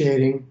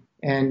appreciating,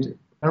 and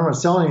I don't want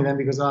to sell any of them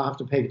because I'll have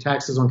to pay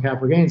taxes on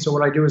capital gains. So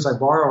what I do is I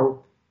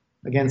borrow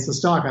against the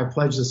stock. I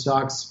pledge the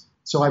stocks.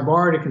 So I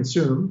borrow to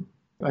consume.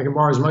 I can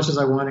borrow as much as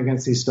I want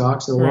against these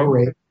stocks at a low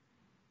rate.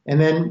 And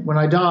then when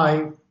I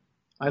die,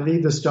 I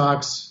leave the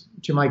stocks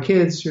to my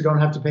kids who don't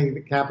have to pay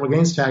the capital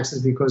gains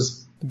taxes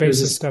because the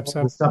basis steps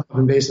up. Step up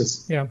in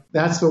basis. Yeah.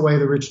 That's the way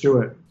the rich do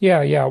it.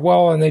 Yeah.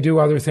 Well, and they do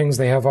other things.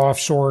 They have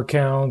offshore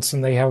accounts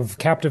and they have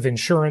captive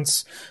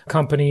insurance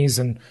companies,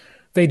 and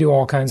they do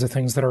all kinds of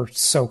things that are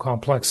so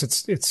complex.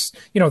 It's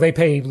they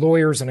pay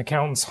lawyers and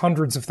accountants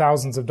hundreds of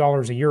thousands of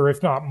dollars a year,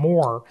 if not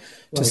more,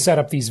 to set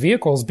up these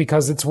vehicles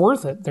because it's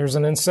worth it. There's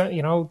an it's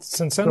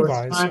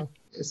incentivized.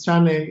 It's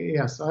time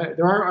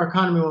our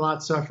economy will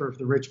not suffer if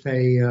the rich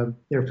pay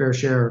their fair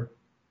share.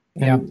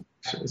 And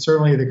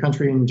certainly the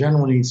country in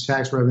general needs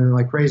tax revenue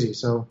like crazy.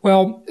 So,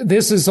 well,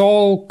 this is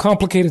all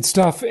complicated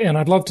stuff, and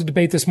I'd love to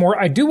debate this more.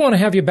 I do want to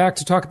have you back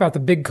to talk about the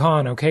big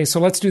con, okay? So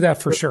let's do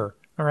that for sure.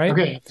 All right?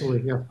 Okay,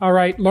 absolutely, yeah. All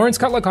right. Laurence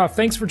Kotlikoff,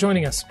 thanks for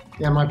joining us.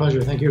 Yeah, my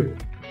pleasure. Thank you.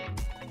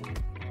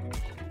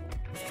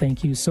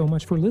 Thank you so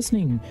much for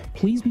listening.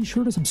 Please be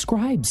sure to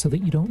subscribe so that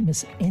you don't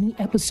miss any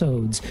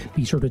episodes.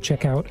 Be sure to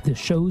check out the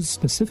show's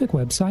specific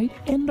website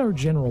and our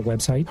general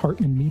website,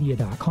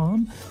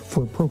 hartmanmedia.com,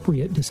 for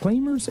appropriate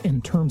disclaimers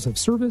and terms of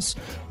service.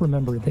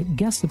 Remember that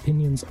guest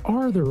opinions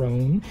are their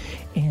own,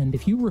 and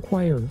if you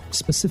require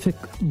specific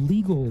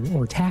legal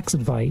or tax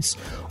advice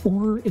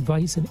or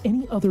advice in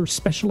any other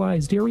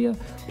specialized area,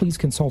 please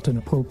consult an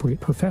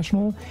appropriate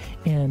professional.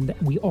 And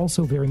we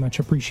also very much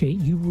appreciate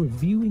you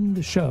reviewing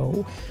the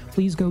show.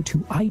 Please go to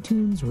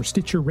iTunes or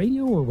Stitcher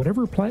Radio or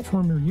whatever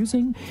platform you're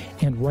using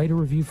and write a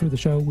review for the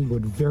show. We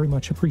would very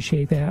much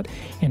appreciate that.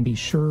 And be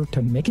sure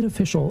to make it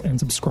official and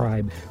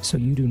subscribe so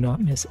you do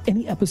not miss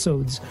any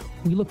episodes.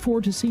 We look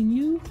forward to seeing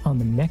you on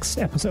the next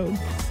episode.